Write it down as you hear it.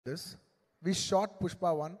this. We shot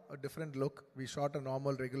Pushpa 1, a different look. We shot a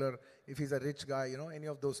normal, regular, if he's a rich guy, any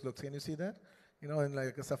of those looks. Can you see that? In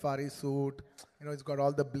like a safari suit, he's got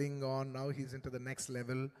all the bling on. Now he's into the next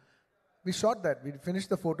level. We shot that. We finished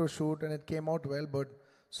the photo shoot and it came out well, but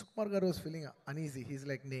Sukumar Garu was feeling uneasy. He's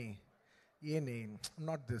like, nay,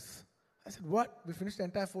 not this. I said, what? We finished the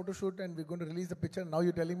entire photo shoot and we're going to release the picture. Now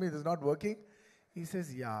you're telling me this is not working? He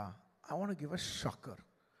says, yeah, I want to give a shocker.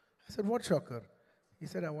 I said, what shocker? He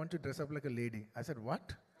said, I want to dress up like a lady. I said,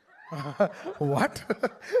 what? What?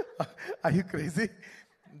 Are you crazy?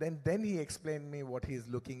 Then he explained me what he's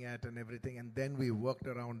looking at and everything, and then we worked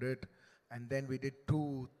around it. And then we did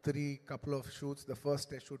 2, 3 couple of shoots. The first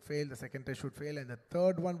test shoot failed, the second test shoot failed, and the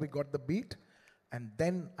third one we got the beat. And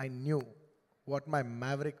then I knew what my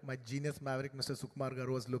genius maverick, Mr. Sukumar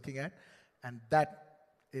Garu was looking at. And that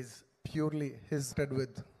is purely his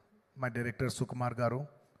with my director, Sukumar Garu.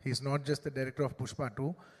 He's not just the director of Pushpa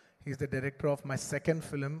 2. He's the director of my second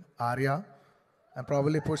film, Arya. And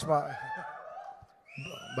probably Pushpa,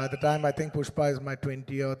 by the time I think Pushpa is my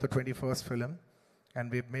 20th or 21st film. And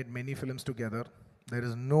we've made many films together. There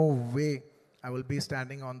is no way I will be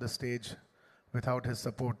standing on the stage without his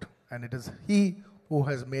support. And it is he who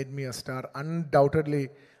has made me a star. Undoubtedly,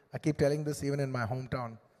 I keep telling this even in my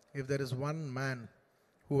hometown. If there is one man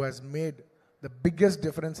who has made the biggest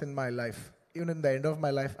difference in my life, even in the end of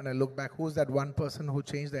my life, and I look back, who's that one person who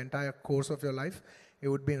changed the entire course of your life? It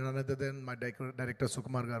would be none other than my director,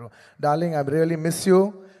 Sukumar Garu. Darling, I really miss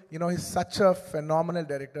you. He's such a phenomenal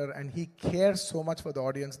director, and he cares so much for the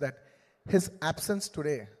audience that his absence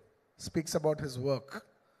today speaks about his work.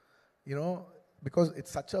 Because it's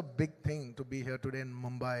such a big thing to be here today in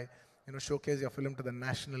Mumbai, showcase your film to the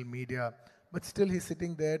national media. But still he's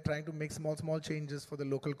sitting there trying to make small changes for the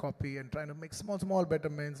local copy and trying to make small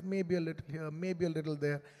betterments, maybe a little here, maybe a little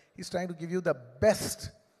there. He's trying to give you the best.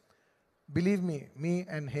 Believe me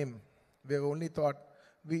and him, we have only thought,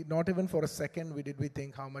 not even for a second we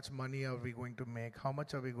think how much money are we going to make, how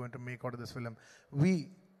much are we going to make out of this film. We,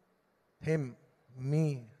 him,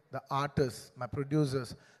 me, the artists, my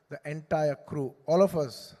producers, the entire crew, all of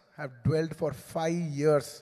us have dwelled for 5 years